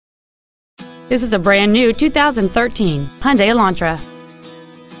This is a brand new 2013 Hyundai Elantra.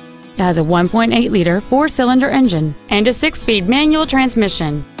 It has a 1.8-liter four-cylinder engine and a 6-speed manual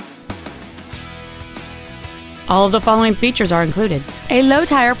transmission. All of the following features are included: a low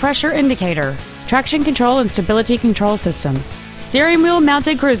tire pressure indicator, traction control and stability control systems, steering wheel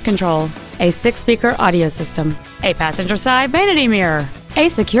mounted cruise control, a 6-speaker audio system, a passenger side vanity mirror, a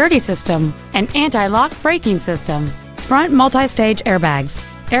security system, an anti-lock braking system, front multi-stage airbags,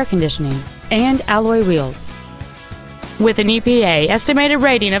 air conditioning, and alloy wheels. With an EPA estimated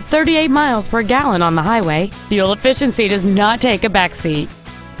rating of 38 miles per gallon on the highway, fuel efficiency does not take a backseat.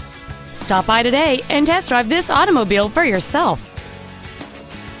 Stop by today and test drive this automobile for yourself.